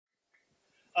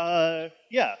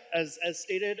Yeah, as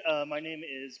stated, my name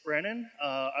is Brandon.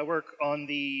 I work on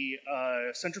the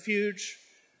Centrifuge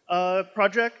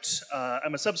project.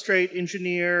 I'm a substrate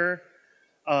engineer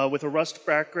with a Rust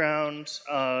background,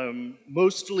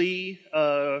 mostly,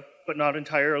 but not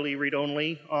entirely,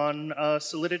 read-only on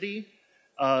Solidity.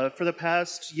 For the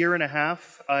past year and a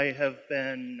half, I have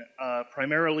been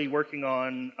primarily working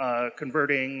on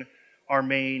converting our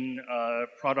main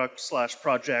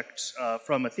product/project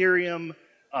from Ethereum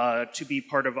to be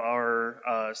part of our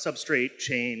Substrate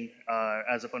chain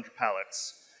as a bunch of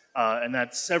pallets. And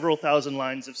that's several thousand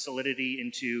lines of Solidity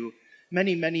into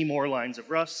many, many more lines of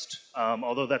Rust,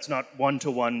 although that's not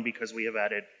one-to-one because we have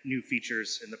added new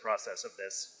features in the process of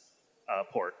this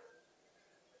port.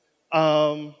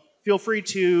 Feel free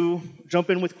to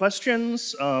jump in with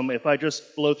questions. If I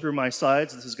just blow through my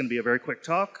slides, this is going to be a very quick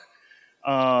talk.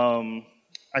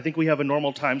 I think we have a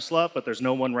normal time slot, but there's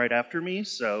no one right after me,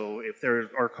 so if there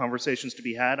are conversations to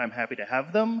be had, I'm happy to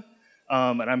have them.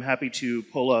 And I'm happy to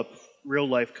pull up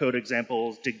real-life code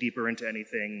examples, dig deeper into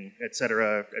anything, et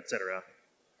cetera, et cetera.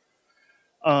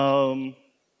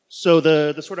 So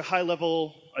the sort of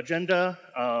high-level agenda,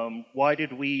 why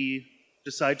did we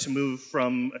decide to move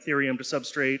from Ethereum to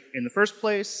Substrate in the first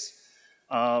place?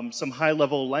 Some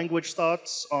high-level language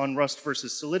thoughts on Rust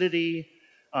versus Solidity,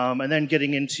 and then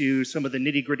getting into some of the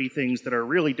nitty-gritty things that are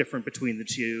really different between the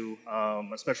two,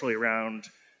 especially around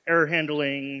error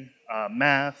handling,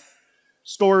 math,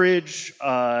 storage,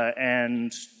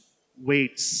 and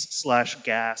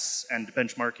weights/gas and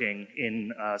benchmarking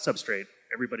in Substrate,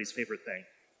 everybody's favorite thing.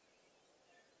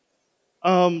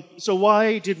 So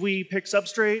why did we pick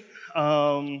Substrate?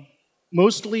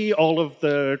 Mostly all of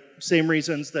the same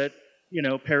reasons that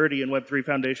Parity and Web3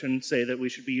 Foundation say that we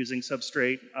should be using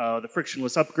Substrate. The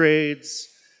frictionless upgrades,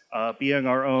 being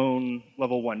our own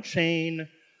level 1 chain,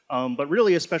 but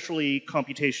really especially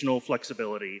computational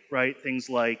flexibility, right? Things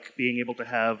like being able to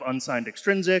have unsigned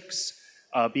extrinsics,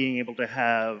 being able to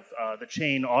have the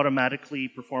chain automatically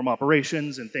perform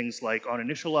operations and things like on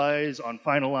initialize, on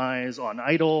finalize, on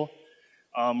idle,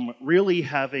 really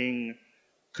having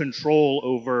control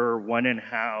over when and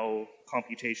how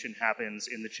computation happens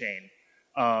in the chain.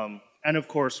 And of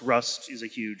course, Rust is a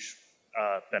huge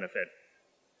benefit.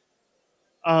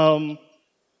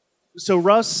 So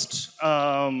Rust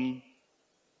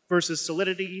versus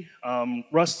Solidity.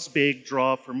 Rust's big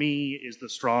draw for me is the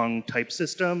strong type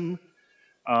system.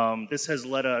 This has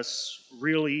let us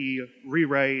really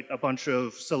rewrite a bunch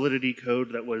of Solidity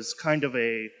code that was kind of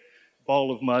a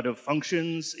ball of mud of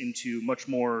functions into much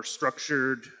more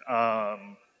structured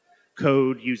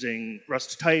code using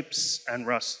Rust types and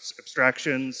Rust's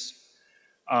abstractions.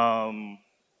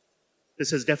 This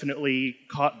has definitely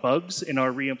caught bugs in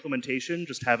our re-implementation,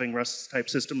 just having Rust's type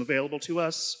system available to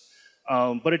us.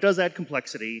 But it does add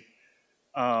complexity,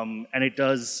 and it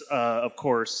does, of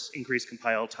course, increase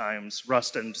compile times.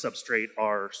 Rust and Substrate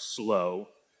are slow.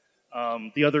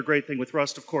 The other great thing with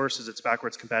Rust, of course, is its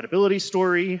backwards compatibility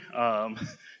story.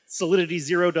 Solidity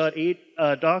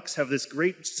 0.8 docs have this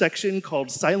great section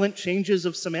called Silent Changes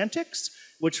of Semantics,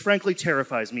 which frankly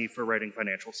terrifies me for writing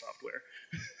financial software.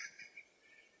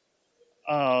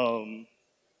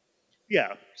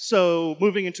 Yeah, so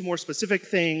moving into more specific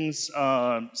things,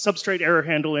 Substrate error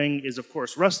handling is, of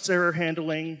course, Rust's error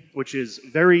handling, which is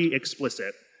very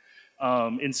explicit.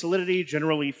 In Solidity,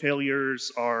 generally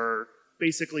failures are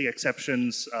basically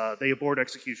exceptions. They abort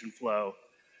execution flow.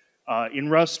 In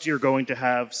Rust, you're going to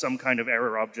have some kind of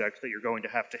error object that you're going to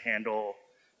have to handle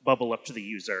bubble up to the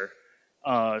user.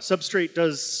 Substrate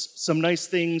does some nice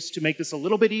things to make this a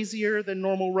little bit easier than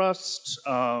normal Rust.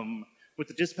 With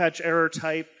the dispatch error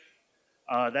type,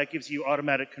 that gives you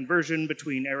automatic conversion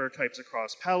between error types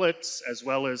across palettes, as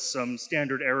well as some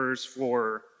standard errors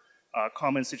for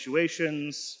common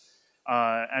situations.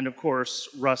 And of course,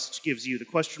 Rust gives you the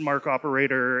question mark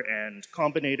operator and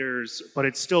combinators, but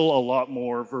it's still a lot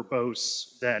more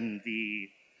verbose than the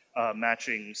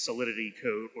matching Solidity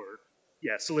code,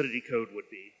 Solidity code would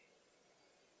be.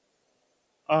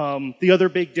 The other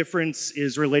big difference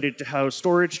is related to how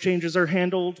storage changes are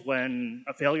handled when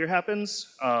a failure happens.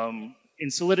 In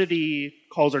Solidity,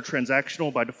 calls are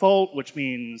transactional by default, which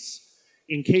means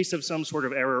in case of some sort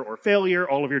of error or failure,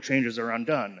 all of your changes are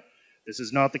undone. This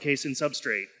is not the case in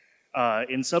Substrate.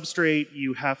 In Substrate,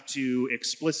 you have to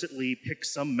explicitly pick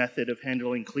some method of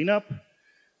handling cleanup.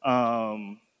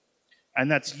 And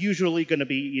that's usually going to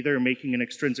be either making an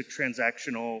extrinsic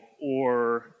transactional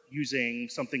or using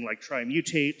something like try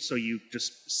mutate, so you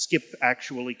just skip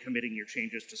actually committing your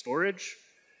changes to storage.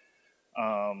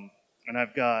 And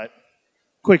I've got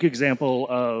quick example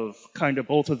of kind of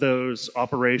both of those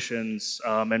operations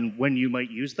and when you might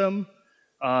use them.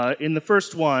 In the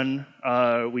first one,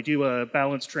 we do a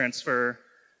balance transfer,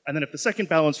 and then if the second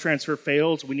balance transfer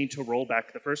fails, we need to roll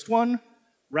back the first one.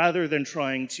 Rather than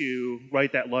trying to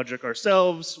write that logic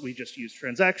ourselves, we just use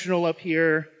transactional up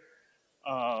here,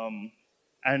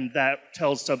 and that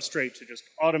tells Substrate to just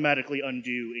automatically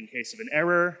undo in case of an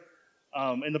error.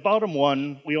 In the bottom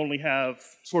one, we only have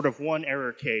sort of one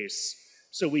error case,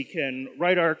 so we can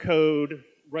write our code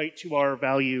right to our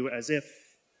value as if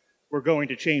we're going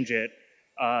to change it,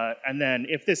 and then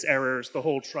if this errors, the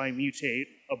whole try mutate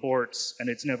aborts, and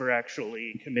it's never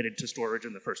actually committed to storage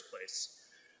in the first place.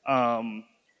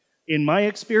 In my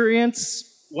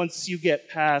experience, once you get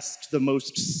past the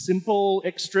most simple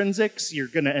extrinsics, you're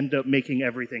going to end up making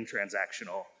everything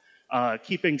transactional.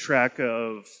 Keeping track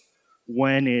of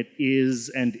when it is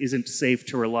and isn't safe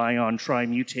to rely on try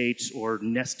mutate or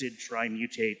nested try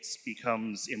mutates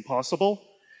becomes impossible,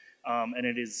 and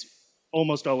it is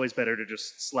almost always better to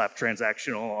just slap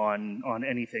transactional on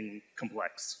anything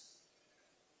complex.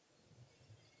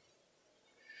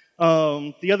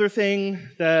 The other thing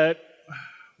that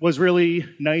was really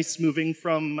nice moving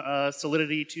from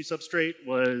Solidity to Substrate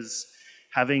was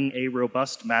having a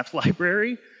robust math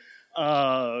library.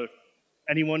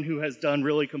 Anyone who has done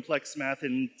really complex math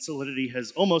in Solidity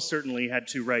has almost certainly had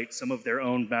to write some of their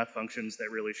own math functions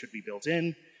that really should be built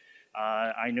in.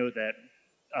 I know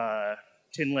that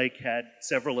Tin Lake had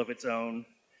several of its own.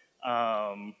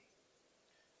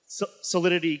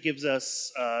 Solidity gives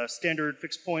us standard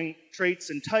fixed point traits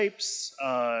and types,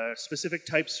 specific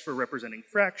types for representing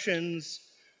fractions,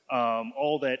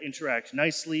 all that interact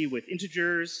nicely with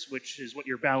integers, which is what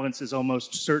your balance is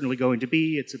almost certainly going to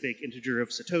be. It's a big integer of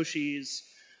Satoshis,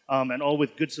 and all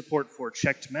with good support for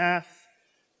checked math,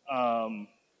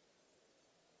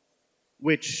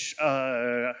 which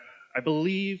I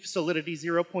believe Solidity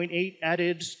 0.8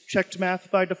 added checked math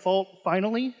by default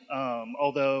finally,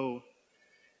 although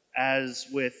as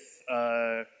with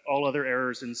all other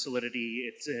errors in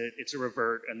Solidity, it's a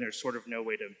revert, and there's sort of no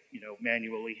way to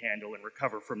manually handle and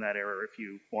recover from that error if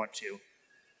you want to.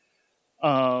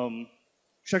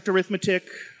 Checked Arithmetic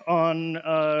on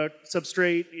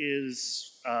Substrate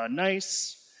is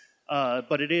nice,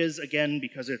 but it is, again,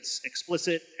 because it's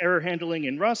explicit error handling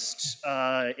in Rust,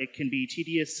 it can be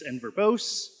tedious and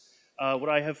verbose. What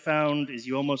I have found is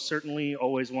you almost certainly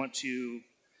always want to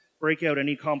break out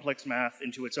any complex math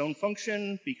into its own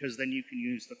function, because then you can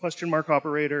use the question mark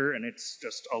operator and it's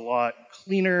just a lot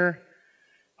cleaner.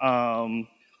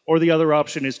 Or the other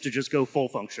option is to just go full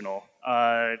functional.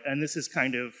 And this is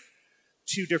kind of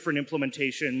two different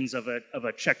implementations of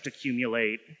a checked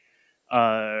accumulate,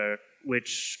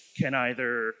 which can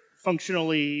either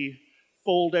functionally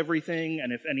fold everything,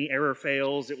 and if any error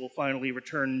fails, it will finally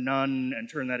return none and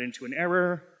turn that into an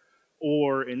error.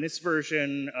 Or in this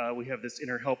version, we have this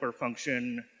inner helper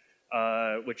function,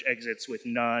 which exits with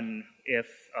none if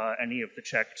any of the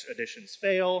checked additions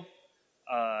fail.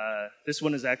 This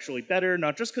one is actually better,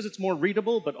 not just because it's more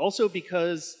readable, but also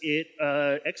because it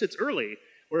exits early,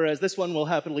 whereas this one will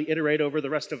happily iterate over the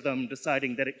rest of them,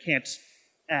 deciding that it can't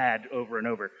add over and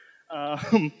over,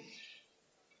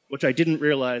 which I didn't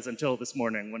realize until this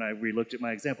morning when I re-looked at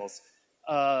my examples.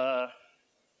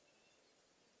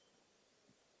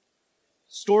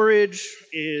 Storage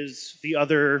is the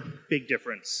other big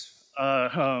difference.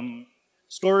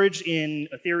 Storage in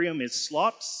Ethereum is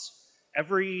slots.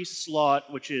 Every slot,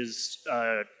 which is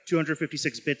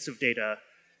 256 bits of data,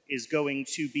 is going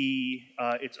to be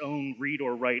its own read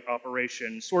or write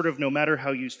operation, sort of no matter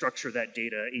how you structure that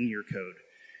data in your code.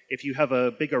 If you have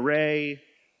a big array,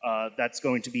 that's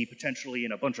going to be potentially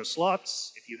in a bunch of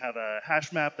slots. If you have a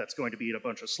hash map, that's going to be in a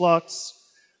bunch of slots.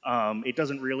 It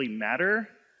doesn't really matter.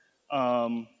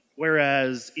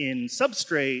 Whereas in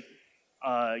Substrate,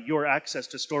 your access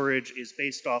to storage is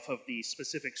based off of the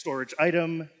specific storage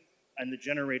item and the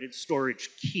generated storage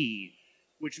key,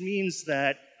 which means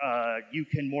that you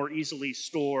can more easily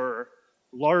store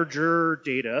larger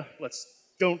data.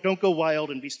 Don't go wild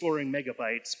and be storing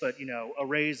megabytes, but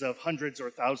arrays of hundreds or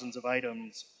thousands of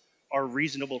items are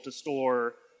reasonable to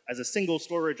store as a single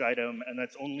storage item, and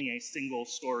that's only a single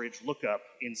storage lookup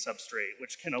in Substrate,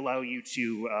 which can allow you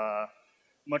to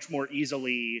much more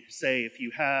easily say if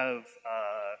you have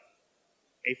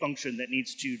a function that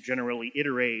needs to generally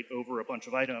iterate over a bunch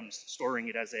of items, storing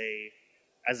it as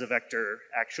a vector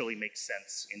actually makes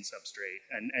sense in Substrate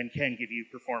and can give you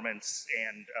performance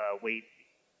and weight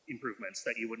improvements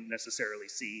that you wouldn't necessarily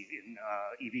see in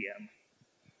EVM.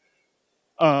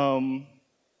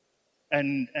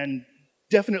 And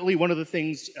definitely one of the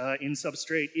things in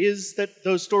Substrate is that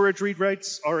those storage read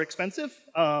writes are expensive,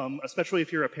 especially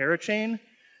if you're a parachain.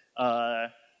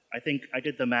 I think I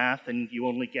did the math, and you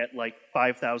only get like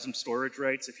 5,000 storage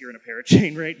writes if you're in a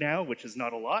parachain right now, which is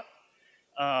not a lot.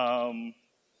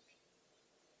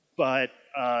 But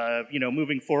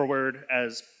moving forward,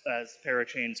 as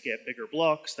parachains get bigger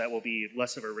blocks, that will be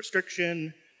less of a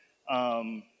restriction.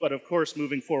 But of course,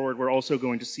 moving forward, we're also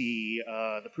going to see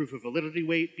the proof of validity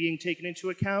weight being taken into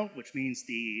account, which means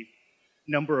the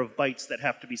number of bytes that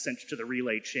have to be sent to the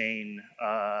relay chain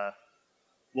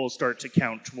will start to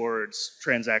count towards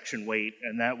transaction weight,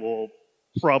 and that will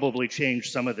probably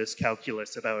change some of this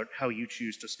calculus about how you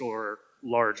choose to store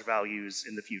large values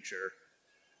in the future.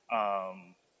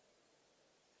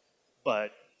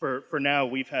 But for now,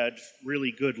 we've had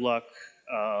really good luck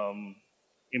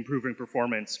improving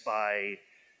performance by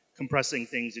compressing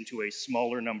things into a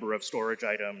smaller number of storage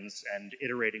items and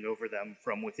iterating over them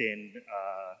from within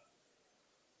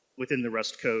the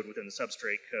Rust code, within the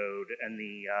Substrate code, and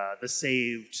the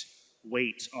saved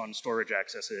weight on storage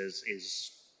accesses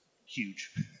is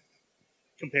huge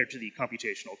compared to the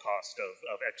computational cost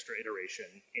of extra iteration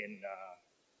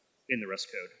in the Rust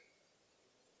code.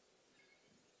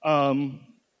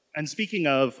 And speaking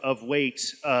of weight,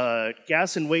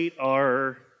 gas and weight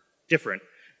are different.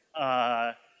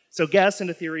 So gas in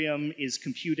Ethereum is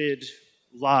computed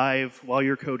live while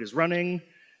your code is running.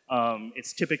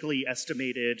 It's typically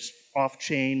estimated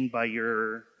off-chain by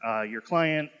your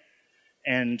client,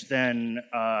 and then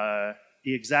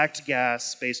the exact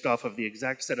gas based off of the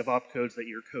exact set of opcodes that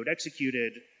your code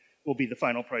executed will be the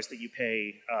final price that you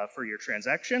pay for your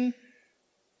transaction.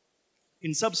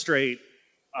 In Substrate,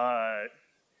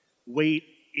 weight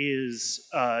is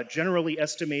generally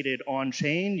estimated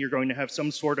on-chain. You're going to have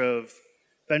some sort of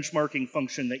benchmarking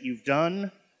function that you've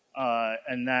done,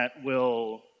 and that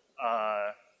will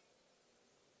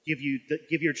give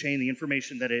your chain the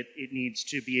information that it needs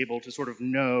to be able to sort of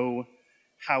know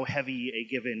how heavy a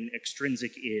given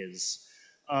extrinsic is.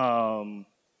 And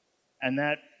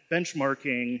that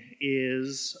benchmarking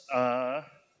is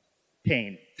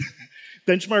pain.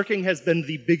 Benchmarking has been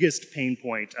the biggest pain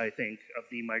point, I think, of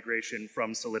the migration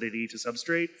from Solidity to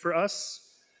Substrate for us.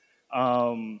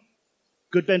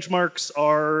 Good benchmarks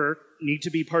need to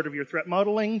be part of your threat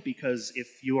modeling, because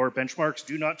if your benchmarks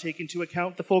do not take into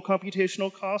account the full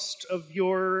computational cost of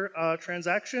your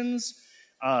transactions,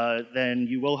 then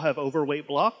you will have overweight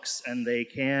blocks and they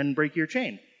can break your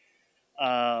chain.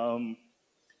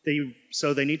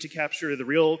 So they need to capture the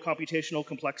real computational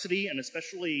complexity, and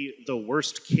especially the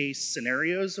worst case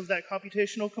scenarios of that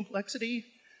computational complexity.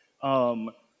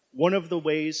 One of the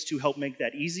ways to help make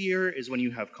that easier is when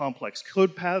you have complex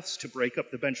code paths to break up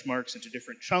the benchmarks into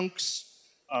different chunks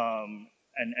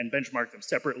and benchmark them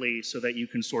separately so that you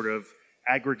can sort of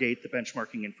aggregate the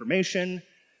benchmarking information.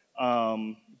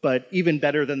 But even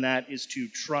better than that is to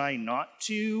try not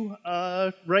to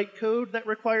write code that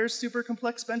requires super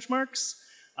complex benchmarks.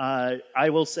 I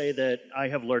will say that I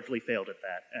have largely failed at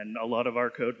that, and a lot of our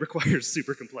code requires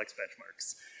super complex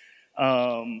benchmarks.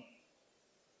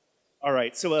 All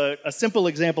right, so a simple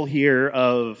example here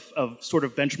of sort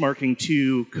of benchmarking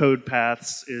two code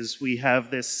paths is we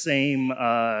have this same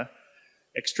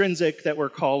extrinsic that we're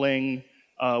calling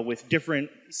with different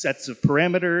sets of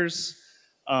parameters.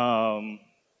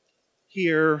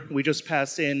 Here, we just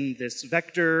pass in this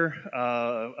vector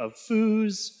of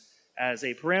foos as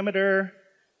a parameter.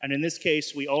 And in this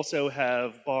case, we also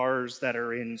have bars that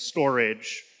are in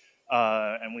storage,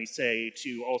 and we say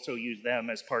to also use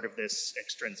them as part of this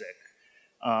extrinsic.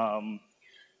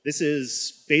 This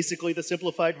is basically the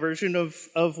simplified version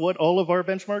of what all of our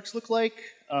benchmarks look like.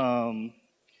 And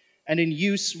in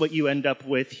use, what you end up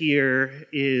with here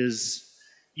is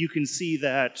you can see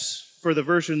that for the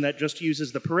version that just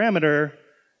uses the parameter,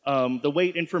 the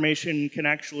weight information can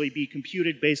actually be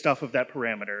computed based off of that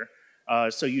parameter.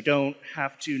 So you don't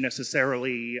have to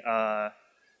necessarily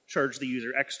charge the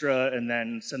user extra and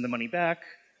then send the money back.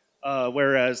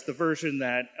 Whereas the version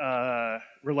that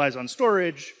relies on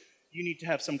storage, you need to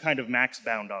have some kind of max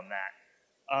bound on that.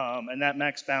 And that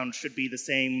max bound should be the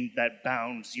same that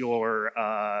bounds your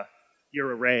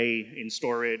array in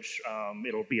storage.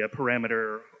 It'll be a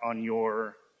parameter on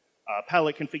your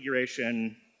palette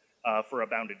configuration for a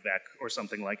bounded vec or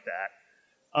something like that.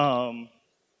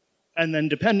 And then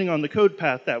depending on the code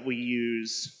path that we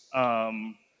use,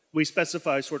 we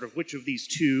specify sort of which of these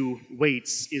two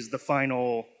weights is the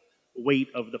final weight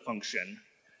of the function.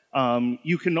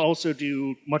 You can also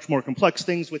do much more complex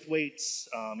things with weights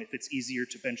if it's easier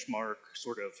to benchmark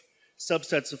sort of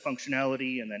subsets of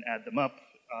functionality and then add them up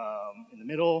in the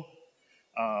middle.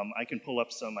 I can pull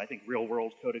up some, I think,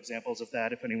 real-world code examples of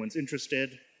that if anyone's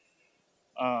interested.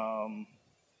 All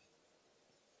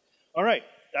right,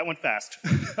 that went fast.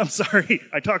 I'm sorry,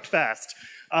 I talked fast.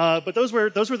 But those were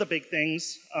the big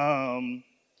things.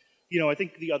 You know, I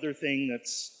think the other thing that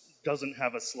doesn't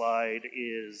have a slide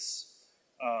is,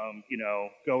 you know,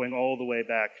 going all the way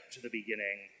back to the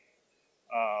beginning.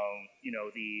 You know,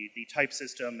 the type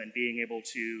system and being able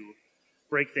to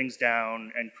break things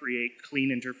down and create clean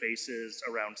interfaces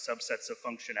around subsets of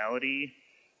functionality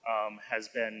has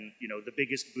been, you know, the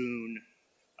biggest boon.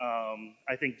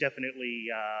 I think definitely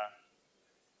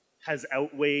has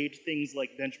outweighed things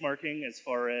like benchmarking as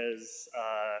far as,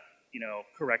 you know,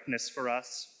 correctness for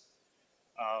us,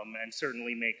 and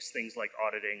certainly makes things like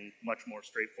auditing much more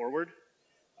straightforward.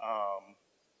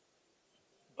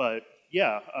 But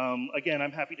yeah, again,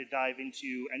 I'm happy to dive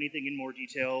into anything in more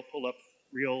detail, pull up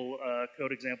real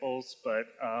code examples, but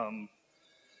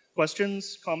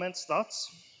questions, comments, thoughts?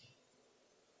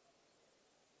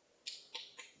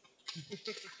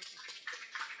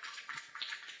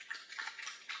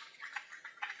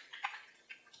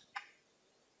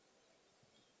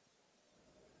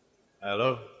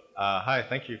 Hello. Hi,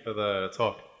 thank you for the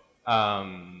talk.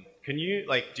 Can you,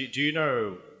 like, do you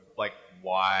know, like,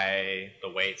 why the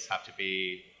weights have to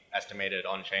be estimated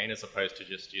on-chain as opposed to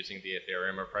just using the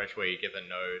Ethereum approach where you give a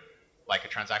node, like a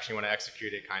transaction you want to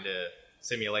execute, it kind of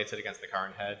simulates it against the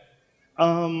current head?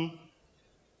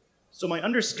 So my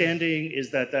understanding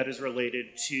is that that is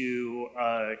related to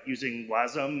using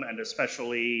WASM and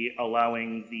especially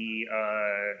allowing the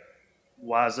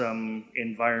WASM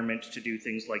environment to do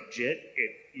things like JIT.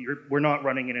 We're not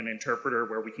running in an interpreter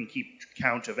where we can keep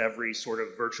count of every sort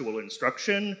of virtual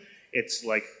instruction. It's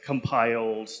like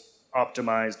compiled,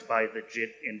 optimized by the JIT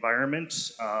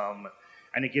environment.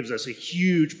 And it gives us a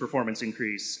huge performance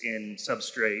increase in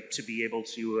Substrate to be able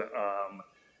to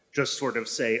just sort of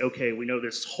say, okay, we know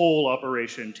this whole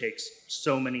operation takes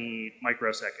so many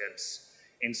microseconds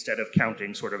instead of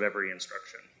counting sort of every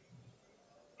instruction.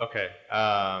 Okay.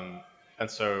 And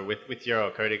so with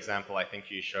your code example, I think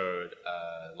you showed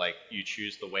like you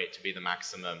choose the weight to be the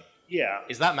maximum. Yeah.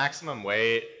 Is that maximum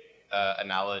weight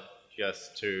analogous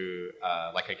to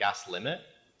like a gas limit?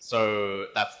 So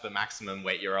that's the maximum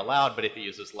weight you're allowed, but if it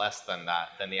uses less than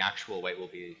that, then the actual weight will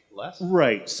be less?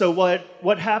 Right. So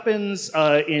what happens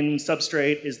in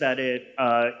Substrate is that it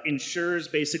ensures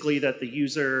basically that the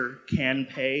user can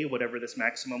pay whatever this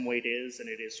maximum weight is, and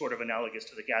it is sort of analogous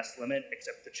to the gas limit,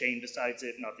 except the chain decides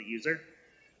it, not the user.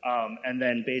 And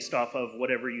then based off of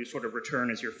whatever you sort of return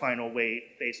as your final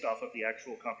weight, based off of the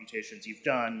actual computations you've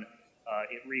done,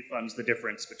 it refunds the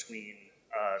difference between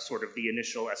sort of the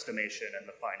initial estimation and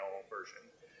the final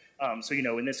version. So, you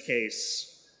know, in this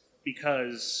case,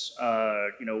 because,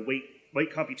 you know,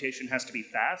 weight computation has to be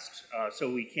fast,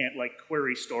 so we can't, like,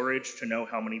 query storage to know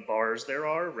how many bars there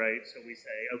are, right? So we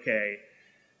say, okay,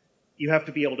 you have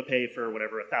to be able to pay for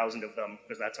whatever, 1,000 of them,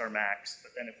 because that's our max.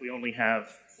 But then if we only have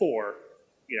 4,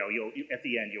 you know, at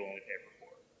the end, you'll only pay for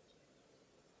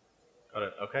 4. Got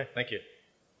it. Okay, thank you.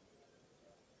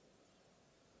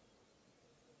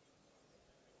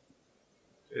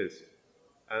 Cheers.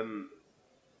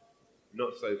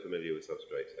 Not so familiar with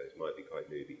Substrate, so it might be quite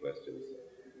newbie questions.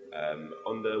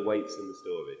 On the weights and the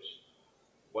storage,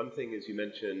 one thing is you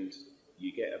mentioned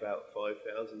you get about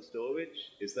 5,000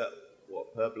 storage. Is that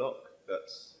what, per block?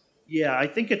 That's... Yeah, I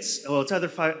think it's, well, it's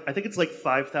either I think it's like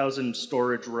 5,000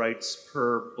 storage writes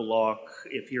per block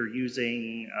if you're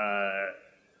using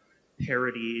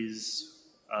Parity's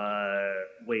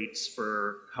weights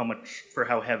for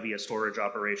how heavy a storage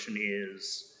operation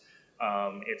is.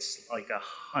 It's like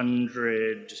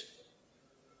 100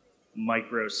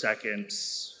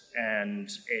 microseconds, and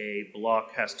a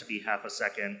block has to be half a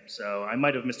second. So I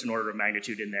might have missed an order of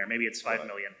magnitude in there. Maybe it's 5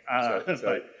 million.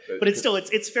 But it's still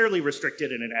it's fairly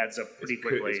restricted, and it adds up pretty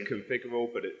quickly. It's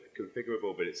configurable,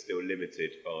 but it's still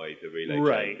limited by the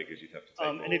relay chain because you'd have to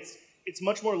take more. And it's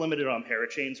much more limited on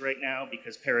parachains right now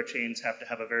because parachains have to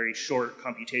have a very short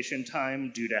computation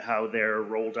time due to how they're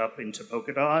rolled up into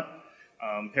Polkadot.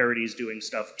 Parity's doing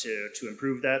stuff to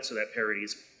improve that so that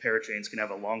parachains can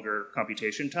have a longer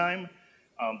computation time.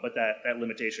 But that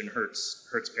limitation hurts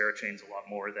parachains a lot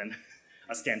more than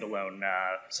a standalone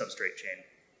Substrate chain,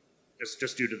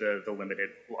 just due to the limited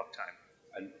block time.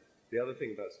 And the other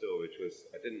thing about storage was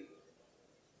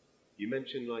you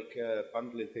mentioned like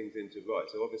bundling things into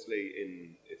bytes. So obviously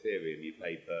in Ethereum you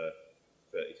pay per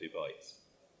 32 bytes.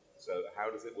 So how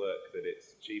does it work that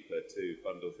it's cheaper to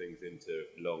bundle things into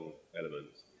long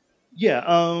elements?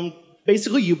 Yeah,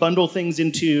 basically you bundle things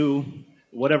into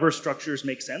whatever structures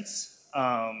make sense.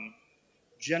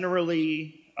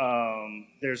 Generally,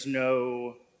 There's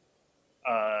no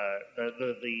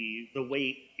the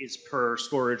weight is per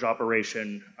storage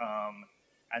operation,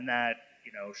 and that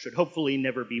should hopefully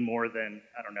never be more than,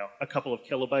 I don't know, a couple of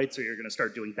kilobytes, or you're going to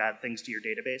start doing bad things to your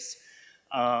database.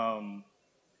 So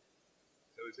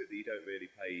is it that you don't really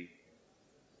pay,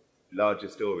 larger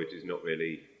storage is not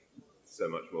really so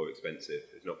much more expensive?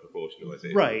 It's not proportional, is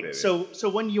it? Right. So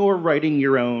when you're writing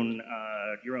your own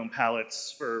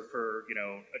palettes for a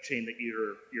chain that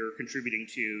you're contributing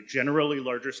to, generally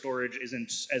larger storage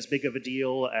isn't as big of a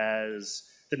deal as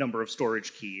the number of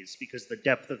storage keys, because the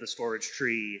depth of the storage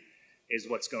tree is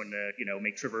what's going to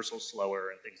make traversal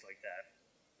slower and things like that.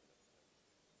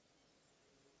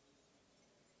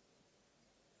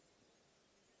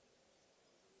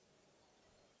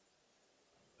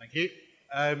 Thank you.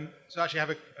 So I actually have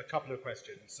a couple of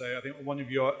questions. So I think on one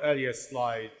of your earlier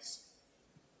slides,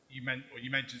 you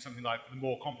mentioned something like for the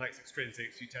more complex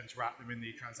extrinsics, you tend to wrap them in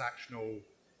the transactional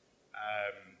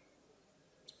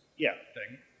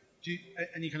thing. Do you,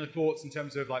 any kind of thoughts in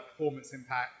terms of like performance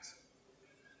impact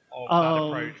of that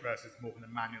approach versus more kind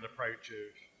of manual approach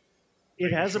of?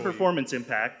 It has a performance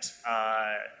impact.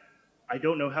 I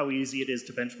don't know how easy it is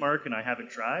to benchmark, and I haven't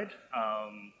tried.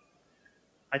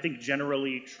 I think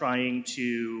generally trying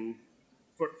to,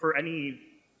 for any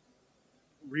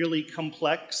really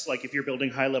complex, like if you're building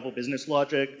high-level business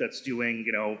logic that's doing,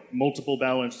 multiple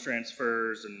balance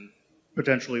transfers and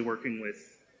potentially working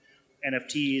with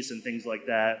NFTs and things like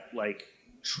that, like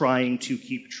trying to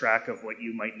keep track of what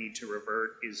you might need to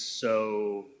revert is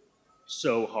so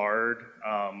hard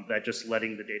that just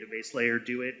letting the database layer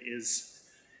do it is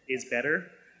better.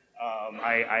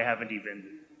 I haven't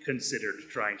even considered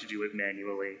trying to do it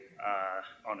manually,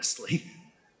 honestly.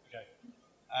 Okay.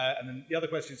 And then the other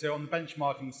question, so on the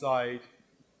benchmarking side,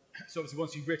 so obviously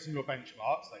once you've written your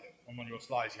benchmarks, like on one of your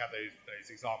slides you have those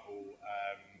example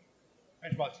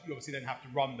benchmarks, you obviously then have to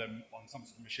run them on some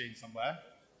sort of machine somewhere.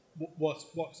 What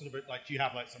sort of, like, do you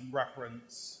have like some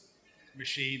reference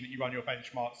machine that you run your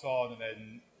benchmarks on, and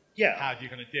then how do you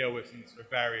kind of deal with some sort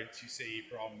of variance you see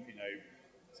from,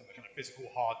 some kind of physical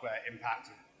hardware impact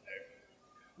of,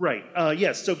 Right.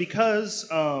 Yes. So because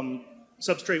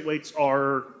substrate weights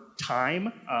are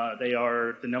time, they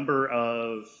are the number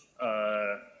of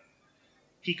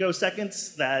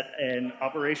picoseconds that an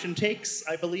operation takes,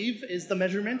 I believe, is the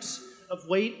measurement of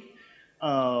weight.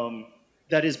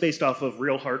 That is based off of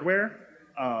real hardware.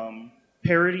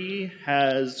 Parity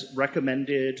has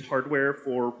recommended hardware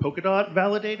for Polkadot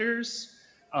validators,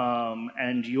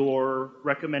 and your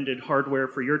recommended hardware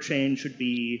for your chain should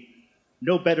be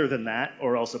no better than that,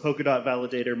 or else a Polkadot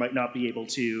validator might not be able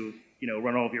to,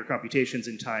 run all of your computations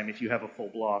in time if you have a full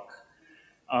block.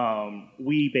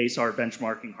 We base our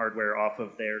benchmarking hardware off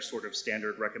of their sort of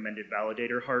standard recommended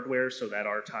validator hardware, so that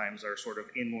our times are sort of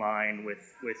in line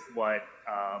with what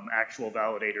actual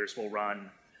validators will run.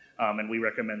 And we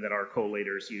recommend that our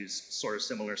collators use sort of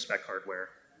similar spec hardware.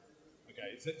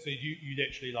 Okay, so you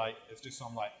literally, like, it's just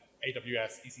some like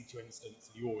AWS EC2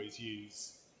 instance you always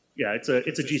use. Yeah, it's a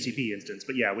GCP instance,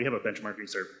 but yeah, we have a benchmarking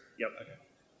server. Yep. Okay.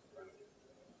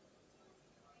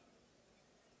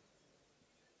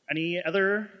 Any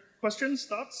other questions,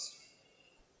 thoughts?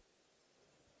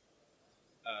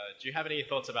 Do you have any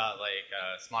thoughts about like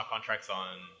smart contracts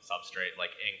on Substrate,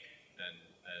 like Ink and?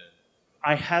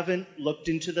 I haven't looked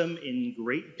into them in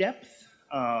great depth.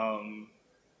 I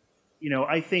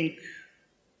think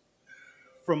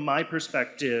from my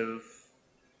perspective,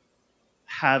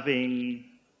 having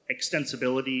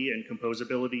extensibility and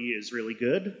composability is really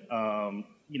good.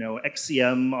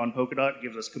 XCM on Polkadot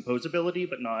gives us composability,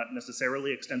 but not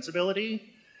necessarily extensibility.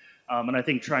 And I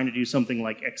think trying to do something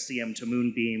like XCM to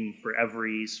Moonbeam for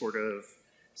every sort of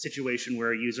situation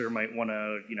where a user might want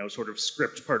to, sort of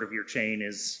script part of your chain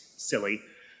is silly.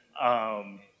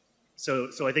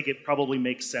 So I think it probably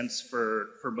makes sense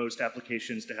for most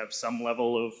applications to have some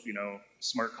level of,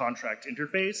 smart contract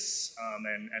interface.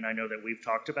 And I know that we've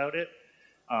talked about it.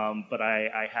 But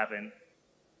I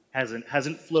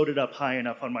hasn't floated up high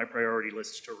enough on my priority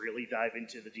list to really dive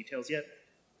into the details yet.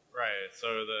 Right.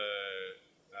 So the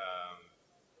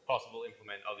possible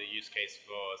implement of the use case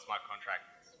for smart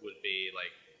contracts would be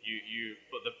like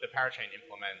the parachain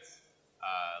implements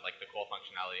like the core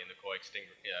functionality and the core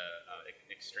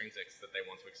extrinsics that they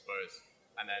want to expose,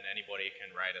 and then anybody can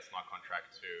write a smart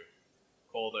contract to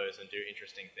call those and do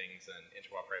interesting things and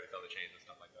interoperate with other chains and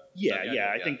stuff like that.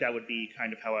 Yeah, I think that would be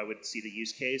kind of how I would see the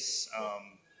use case.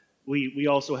 We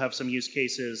also have some use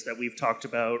cases that we've talked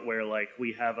about where like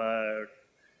we have a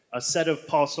a set of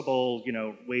possible,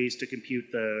 ways to compute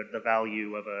the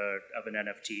value of an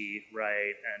NFT,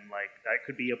 right? And like that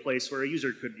could be a place where a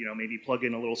user could, maybe plug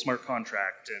in a little smart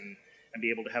contract and be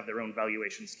able to have their own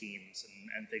valuation schemes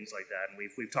and things like that. And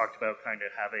we've talked about kind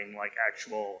of having like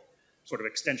actual sort of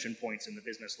extension points in the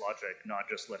business logic, not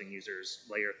just letting users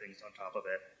layer things on top of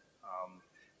it.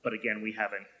 But again, we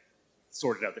haven't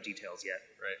sorted out the details yet.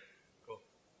 Right. Cool.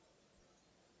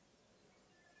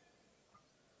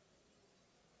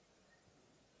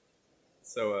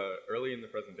 So early in the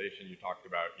presentation, you talked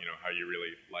about how you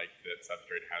really like that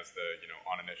Substrate has the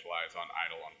on initialize, on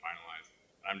idle, on finalize.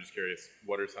 I'm just curious,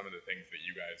 what are some of the things that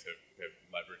you guys have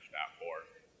leveraged that for?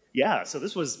 Yeah, so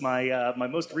this was my my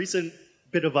most recent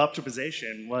bit of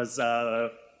optimization was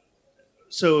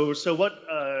so what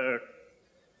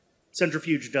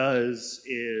Centrifuge does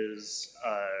is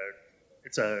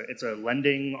it's a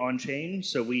lending on chain,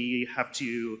 so we have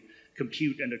to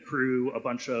compute and accrue a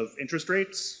bunch of interest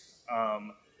rates.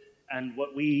 And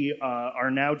what we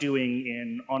are now doing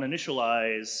in on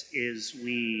initialize is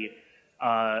we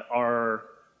are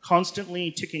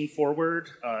constantly ticking forward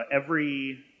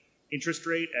every interest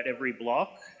rate at every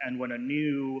block, and when a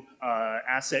new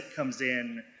asset comes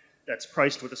in that's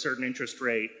priced with a certain interest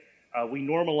rate, we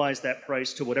normalize that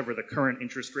price to whatever the current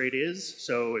interest rate is.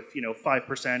 So if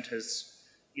 5% has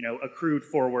accrued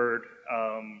forward,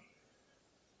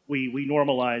 we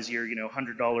normalize your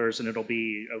 $100 and it'll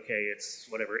be okay. It's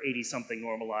whatever 80 something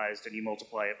normalized, and you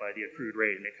multiply it by the accrued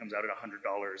rate, and it comes out at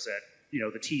 $100 at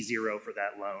the T0 for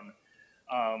that loan.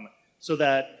 So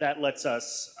that lets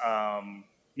us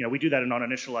we do that in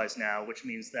on-initialize now, which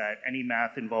means that any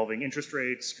math involving interest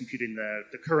rates, computing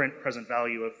the current present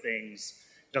value of things,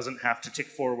 doesn't have to tick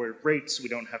forward rates. We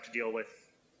don't have to deal with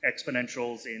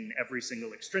exponentials in every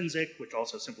single extrinsic, which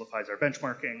also simplifies our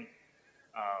benchmarking.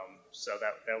 So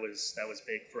that was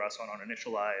big for us on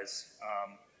initialize.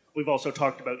 We've also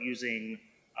talked about using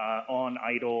on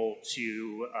idle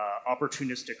to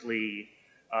opportunistically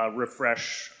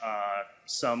refresh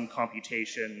some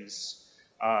computations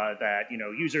that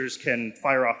users can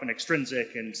fire off an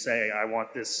extrinsic and say, I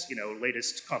want this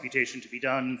latest computation to be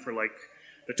done for like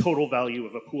the total value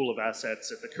of a pool of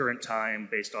assets at the current time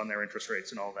based on their interest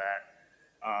rates and all that.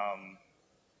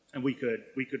 And we could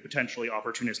potentially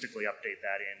opportunistically update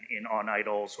that in on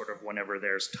idle sort of whenever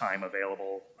there's time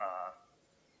available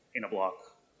in a block.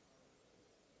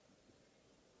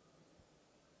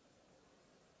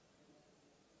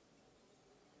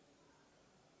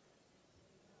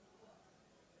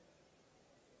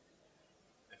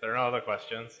 If there are no other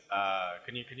questions,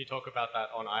 can you talk about that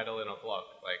on idle in a block?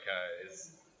 Like,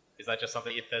 is that just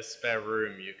something, if there's spare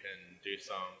room, you can do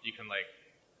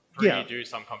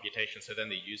some computation, so then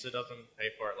the user doesn't pay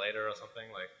for it later or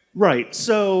something? Like, right.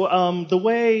 So the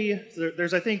way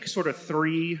there's I think sort of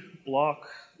 3 block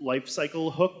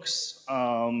lifecycle hooks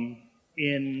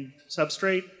in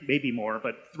Substrate, maybe more,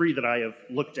 but 3 that I have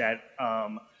looked at.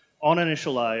 On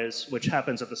initialize, which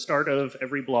happens at the start of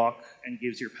every block and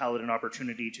gives your palette an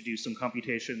opportunity to do some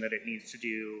computation that it needs to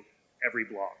do every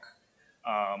block,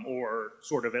 or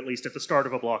sort of at least at the start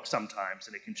of a block sometimes,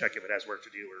 and it can check if it has work to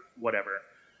do or whatever.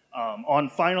 On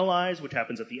finalize, which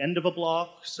happens at the end of a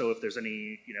block, so if there's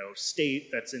any state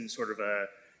that's in sort of a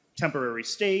temporary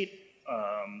state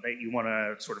that you want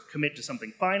to sort of commit to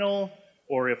something final,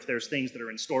 or if there's things that are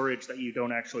in storage that you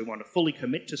don't actually want to fully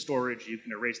commit to storage, you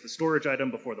can erase the storage item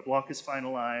before the block is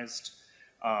finalized.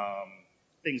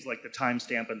 Things like the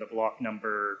timestamp and the block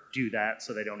number do that,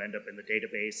 so they don't end up in the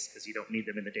database, because you don't need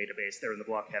them in the database, they're in the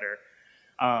block header.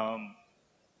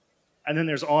 And then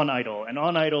there's on idle, and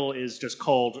on idle is just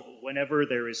called whenever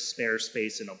there is spare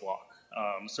space in a block.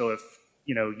 So if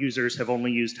users have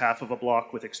only used half of a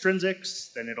block with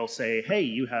extrinsics, then it'll say, hey,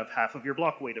 you have half of your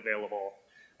block weight available.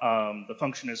 The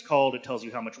function is called, it tells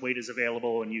you how much weight is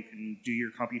available, and you can do your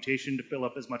computation to fill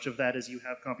up as much of that as you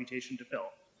have computation to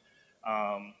fill.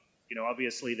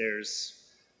 Obviously there's,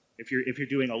 if you're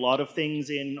doing a lot of things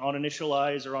in on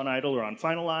initialize or on idle or on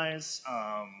finalize,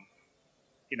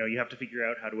 you have to figure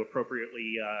out how to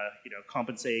appropriately,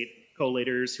 compensate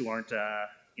collators who aren't,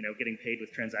 getting paid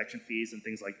with transaction fees and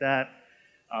things like that.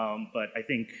 But I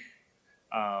think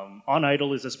on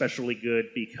idle is especially good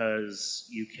because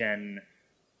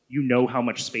you know how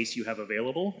much space you have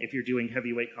available. If you're doing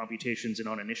heavyweight computations in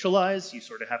on initialize, you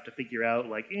sort of have to figure out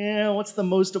like, what's the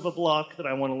most of a block that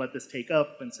I want to let this take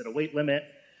up and set a weight limit.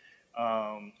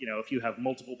 If you have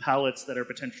multiple palettes that are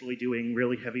potentially doing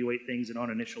really heavyweight things in on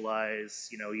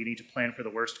initialize, you need to plan for the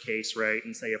worst case, right?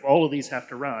 And say if all of these have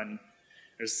to run,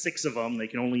 there's 6 of them, they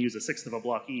can only use 1/6 of a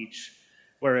block each.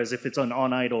 Whereas if it's on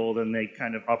idle, then they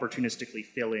kind of opportunistically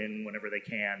fill in whenever they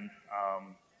can.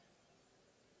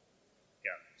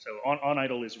 So on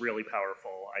idle is really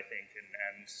powerful, I think,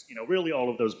 and you know, really all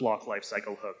of those block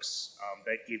lifecycle hooks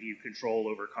that give you control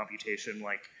over computation,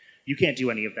 like you can't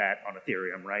do any of that on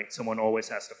Ethereum, right? Someone always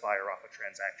has to fire off a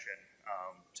transaction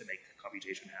to make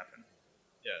computation happen.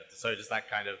 Yeah, so does that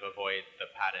kind of avoid the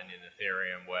pattern in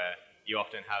Ethereum where you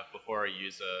often have, before a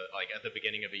user, like at the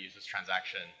beginning of a user's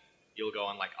transaction, you'll go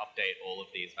and like update all of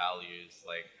these values,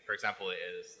 like for example it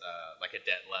is like a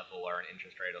debt level or an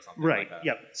interest rate or something like that. Right,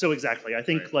 yep, so exactly. I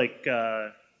think like,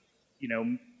 you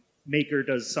know, Maker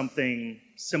does something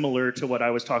similar to what I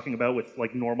was talking about with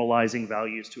like normalizing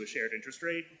values to a shared interest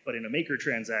rate, but in a Maker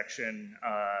transaction,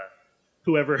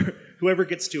 whoever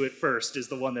gets to it first is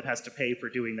the one that has to pay for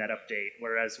doing that update,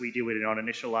 whereas we do it on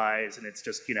initialize, and it's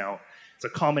just, you know, it's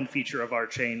a common feature of our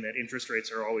chain that interest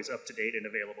rates are always up to date and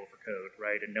available for code,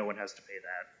 right? And no one has to pay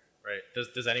that. Right.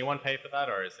 Does anyone pay for that,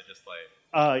 or is it just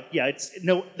like? Yeah,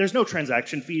 there's no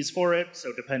transaction fees for it,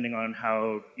 so depending on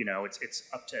how, you know, it's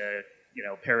up to, you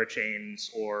know,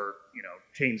 parachains or, you know,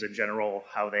 chains in general,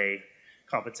 how they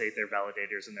compensate their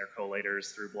validators and their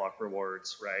collators through block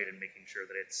rewards, right? And making sure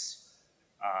that it's,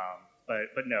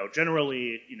 but no,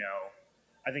 generally, you know,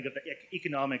 I think of the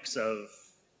economics of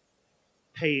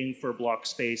paying for block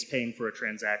space, paying for a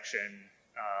transaction,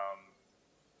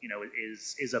 you know,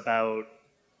 is about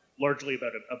largely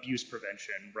about abuse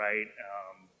prevention, right?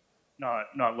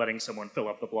 Not letting someone fill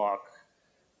up the block,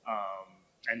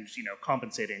 and you know,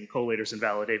 compensating collators and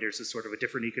validators is sort of a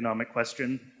different economic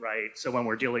question, right? So when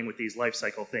we're dealing with these life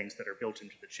cycle things that are built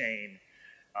into the chain,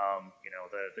 you know,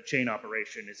 the chain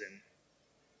operation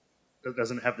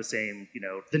doesn't have the same, you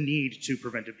know, the need to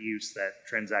prevent abuse that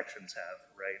transactions have,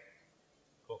 right?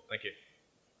 Cool, thank you.